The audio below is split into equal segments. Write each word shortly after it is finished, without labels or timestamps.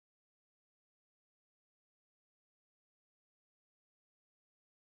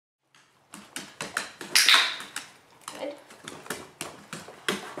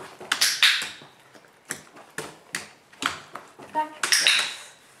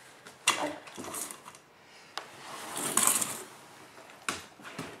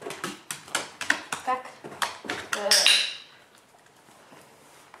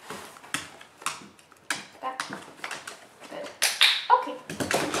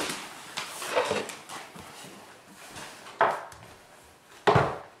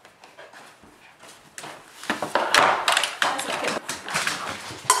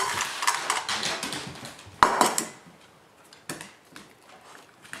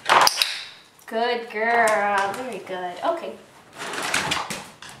Good girl. Very good. Okay.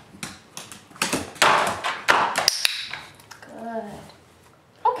 Good.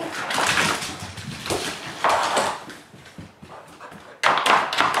 Okay.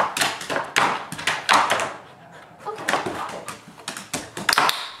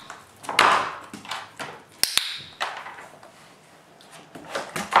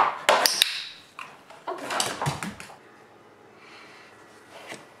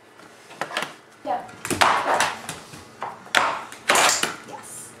 Yeah.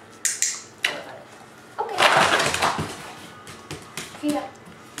 Yes. Good. Okay. Feet up.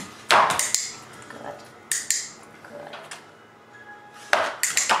 Good. Good. Good.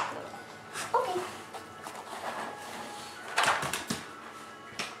 Okay.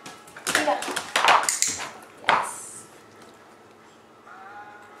 Feet up. Yes.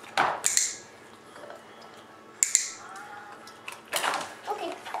 Good.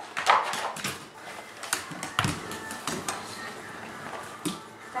 Okay.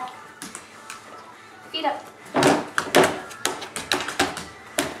 Back. Feet up. Good.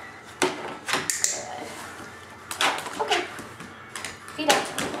 Okay. Feet up.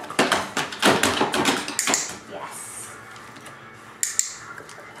 Yes.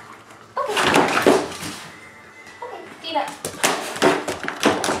 Okay. Okay. Feet up.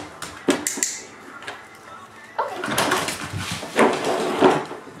 Okay.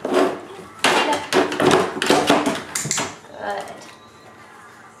 Feet up. Good.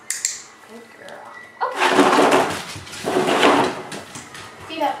 Good girl. Okay.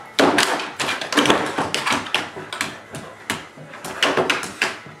 Feet up.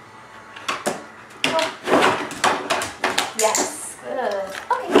 Go. Yes. Good.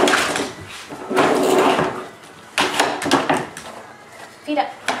 Okay. Feet up.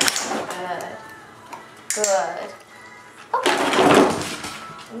 Good. Good. Okay.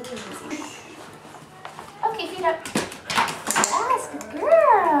 Easy. Okay, feet up. Yes, good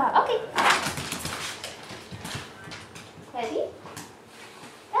girl. Okay. Ready?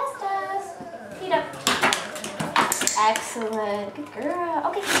 Yes. Feet up. Excellent. Good girl.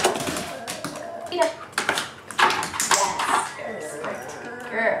 Okay. Feet up. Yes. Good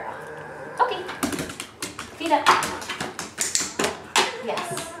girl. Okay. Feet up. Yes.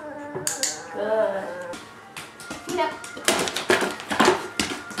 Good. Feet up.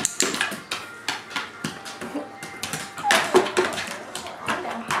 Calm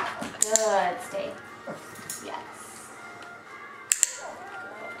down. Good. Stay. Yes.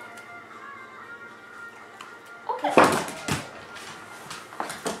 Okay.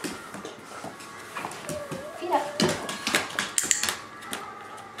 Feet up.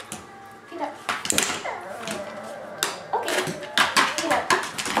 Feet up. Okay. Feet up.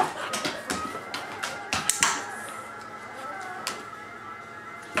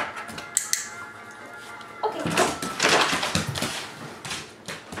 Okay.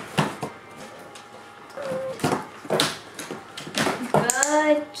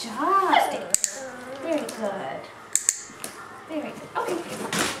 Good job. Stay. Very good. Very good. Okay.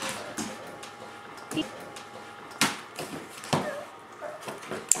 Feet.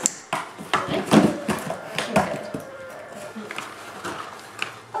 Good. Very good.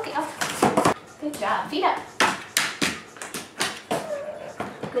 Okay, up. Good job. Feet up.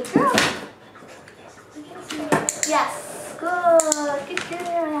 Good girl. Yes. Good. Good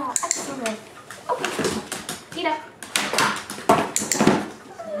girl. Excellent. Okay. Feet up.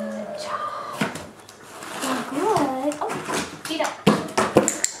 Good job. Good. Okay. Feet up.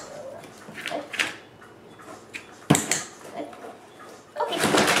 Good. Good. Okay.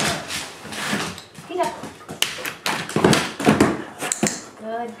 Feet up.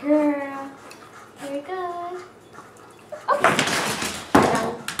 Good girl. Very good. Okay.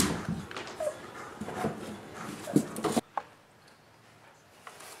 Down.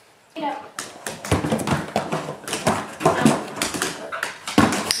 Feet up. Down.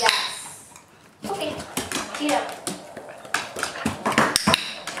 Yes. Okay. Feet up.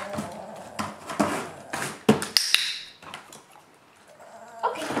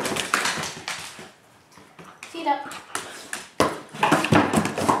 Okay. Feet up.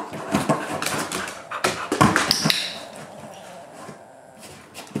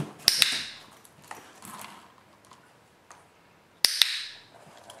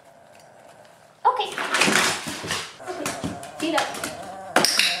 Okay. Okay. Feet up.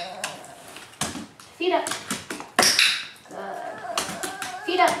 Feet up. Good.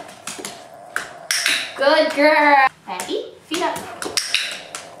 Feet up. Good girl. Ready? Feet up.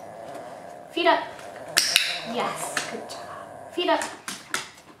 Feet up. Yes. Good job. Feet up.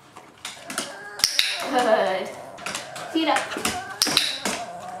 Good. Feet up.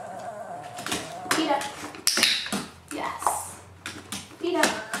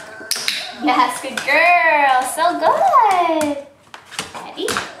 Yes, good girl. So good. Ready?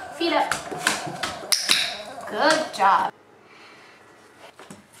 Feet up. Good job.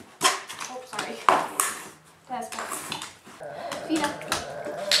 Oh, sorry. That's fine. Feet up.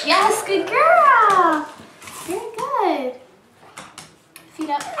 Yes, good girl. Very good. Feet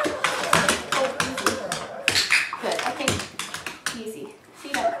up. Oh, easy. Good. Okay. Easy.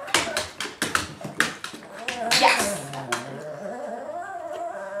 Feet up. Yes.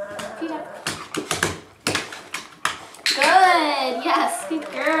 Feet up. Good. Yes. Good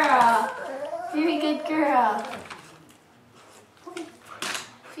girl. Very good girl. Okay.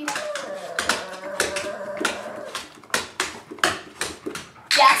 Feet up.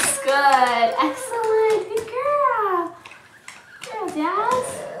 Yes. Good. Excellent. Good girl. Good girl, Daz.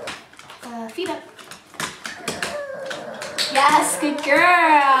 Feet up. Yes. Good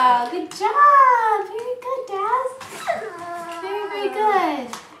girl. Good job. Very good, Daz. Very, very good.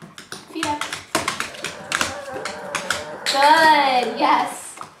 Feet up. Good.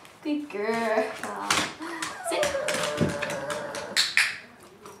 Yes. Good girl. Sit.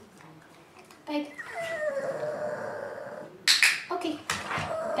 Beg. Okay.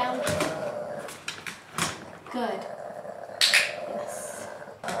 Down. Good. Yes.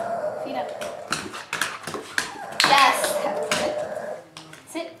 Feet up. Yes. Good.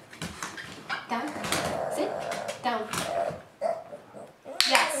 Sit. Down. Sit. Down.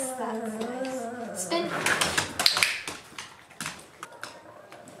 Yes. That's nice. Spin.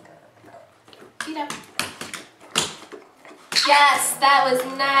 Feet up. Yes, that was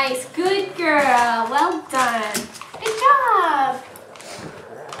nice. Good girl. Well done. Good job.